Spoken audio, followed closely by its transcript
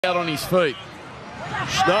Out on his feet.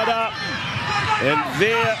 Schneider, and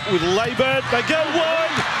there with Labour, they go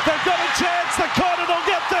wide, they've got a chance, the corner will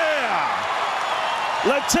get there.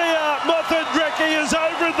 Laitia, Moceidreke is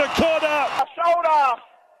over in the corner. Shoulder.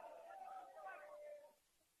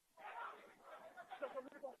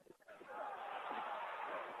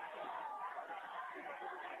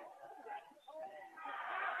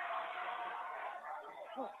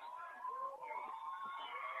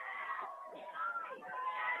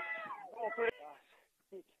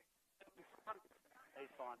 He's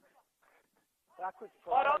fine. Backwards.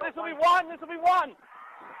 Oh, no, this will be one. This will be one.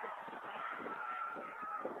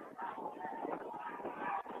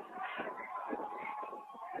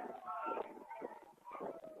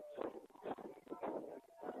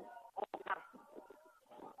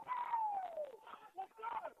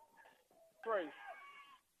 Three.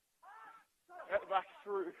 At the back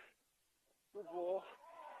through. Good ball.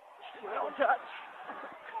 Well touch.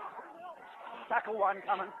 Tackle one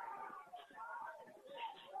coming.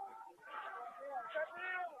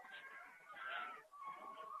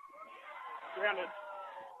 Grounded.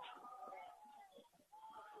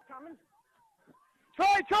 Coming.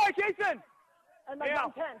 Try, Jason! And they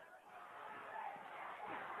got 10.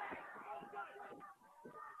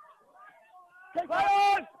 Play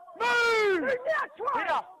on! Move! Move now, try!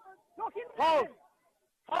 Here. Knock in.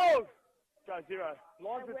 Hold! Go 0.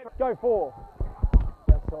 Go 4.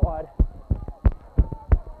 Outside.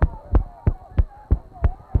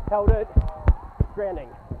 Held it. Grounding.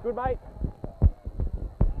 Good, mate.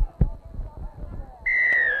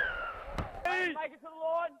 Make it to the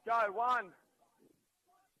line. Go 1.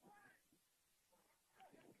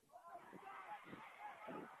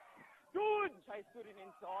 Good. Chase good in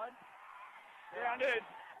inside. Grounded.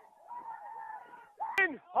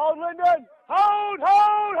 In. Hold, Lyndon. Hold.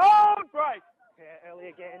 Break. Yeah, early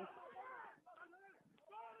again.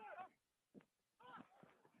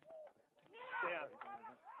 Down.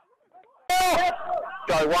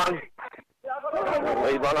 Go 1.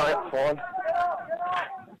 Lead 1 out, fine.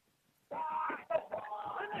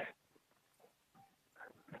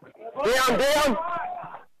 Down.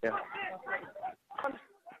 Yeah.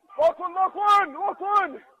 Lock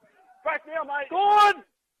one. Back now, mate. Good.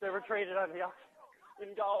 They're retreated over here.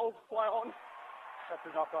 In goal. Play on. That's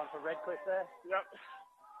a knock on for Redcliffe there. Yep.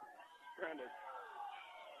 Grounded.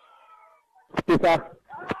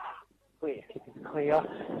 Clear. Clear.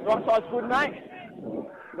 Right side's good, mate.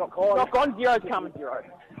 Got caught. Knock on. 0's coming. 0.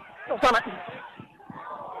 Done it.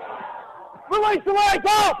 Release the leg.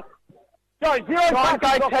 Go. Go 0. Try and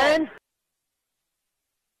go 10.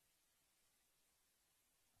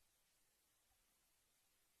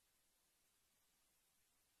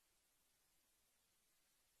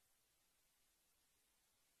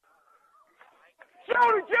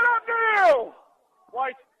 Sheldon, get up now!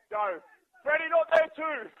 Wait, go. Freddie, not there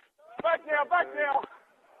too. Back now.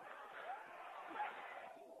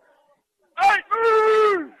 8,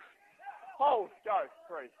 move! Hold, go,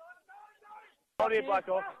 3. Hold here, Black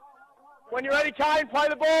Hawk. When you're ready, Kane, play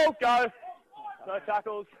the ball, go. No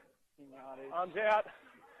tackles. Arms out.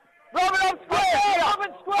 Robin, I'm square!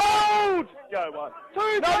 Robin, square! Hold! Go 1.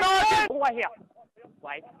 2, no, All the way here.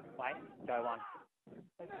 Wait. Go 1.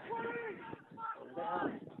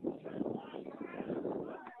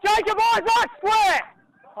 Jacob Isaac, square!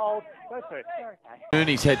 Hold. Go 2.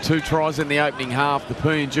 Ernie's had 2 tries in the opening half. The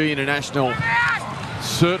PNG International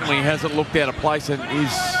certainly hasn't looked out of place and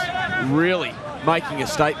is really making a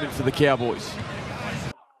statement for the Cowboys.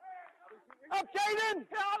 Up, Jaden!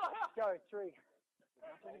 Go 3.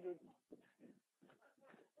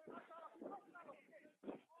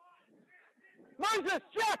 Moses,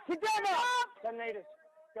 Jack, together! Don't need it.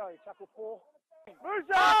 Go. Tackle 4. Move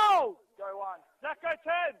out! Go 1. Zach, go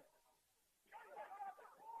 10.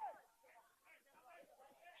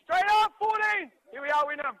 Straight up, 14. Here we are,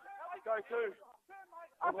 Wynnum. Go 2.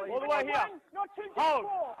 All the way here. Not 2, Hold.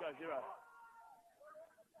 4. Go 0.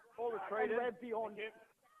 All retreated. Beyond.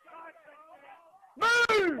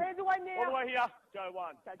 Move! Hands away now. All the way here. Go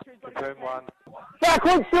 1. Turn 1.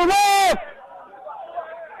 Backwards to left.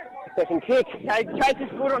 Second kick. Okay, Chase is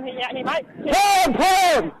good on here, mate.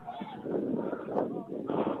 Turn!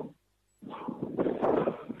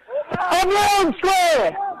 I'm round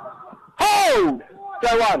square. Hold.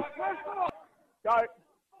 Go 1. Go.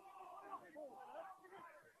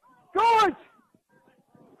 Good!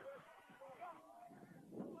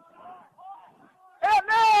 Out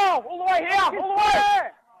now! All the way here! All the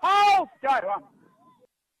way! Hold! Go! 1.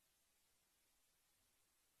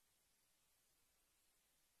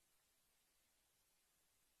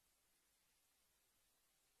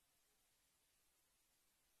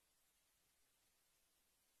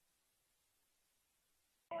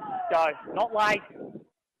 Go. Not late.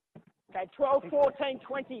 Okay, 12, 14,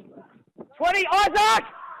 20. 20, Isaac!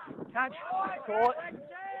 Catch. Caught.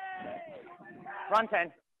 Run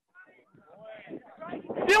 10.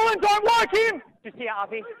 Dylan, don't work him! Just here,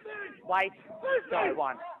 Uppy. Wait. Go,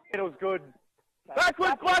 1. Middle's good.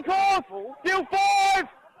 Backwards, Black Horse! Still 5!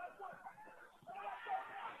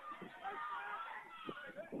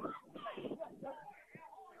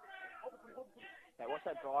 Okay, what's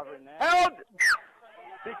that driver in there? Held!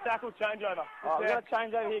 Big tackle changeover. Oh, we're going to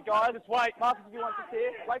change over here, guys. Just wait. Marcus, if you want to see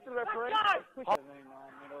it, wait for the referee. Push it.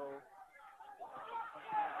 Middle.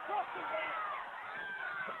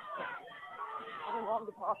 I don't want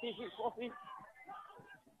the pass here, Floppy.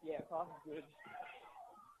 Yeah, pass is good.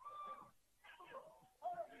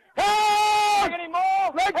 Held! Any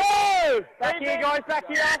more? Let go! Back here, guys, back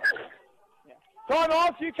here. Yeah. Time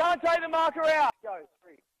off. You can't take the marker out. Go,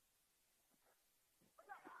 3.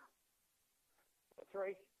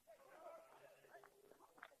 3.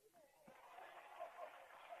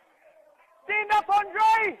 Stand up,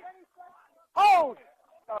 Andre! Hold!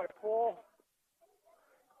 Go, 4.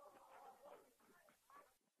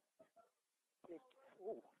 6.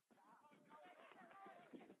 Ooh.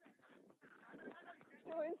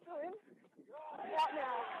 Still in. Right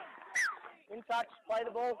now. In touch, play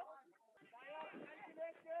the ball.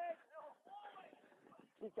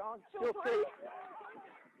 Keep going. Still 3.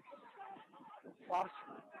 Flush.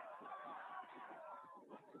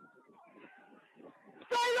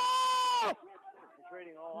 Stay off!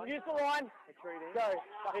 Retreating on. Use the line. Retreating. Go.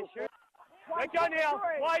 Then shoot. Let go now.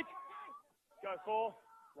 Wait. Go 4.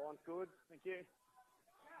 Line's good. Thank you.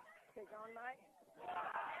 Keep going, mate.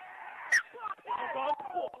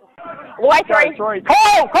 Wait, 3.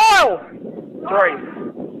 Kyle! 3.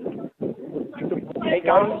 Keep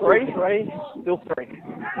going. 3. Still 3.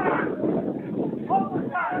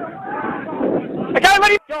 Okay,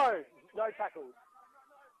 ready? Go. No tackles.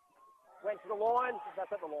 Went to the line.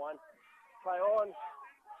 That's at the line. Play on.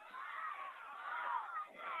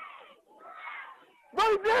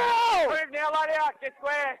 Move now! Move now, light out. Get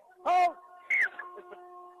square. Hold!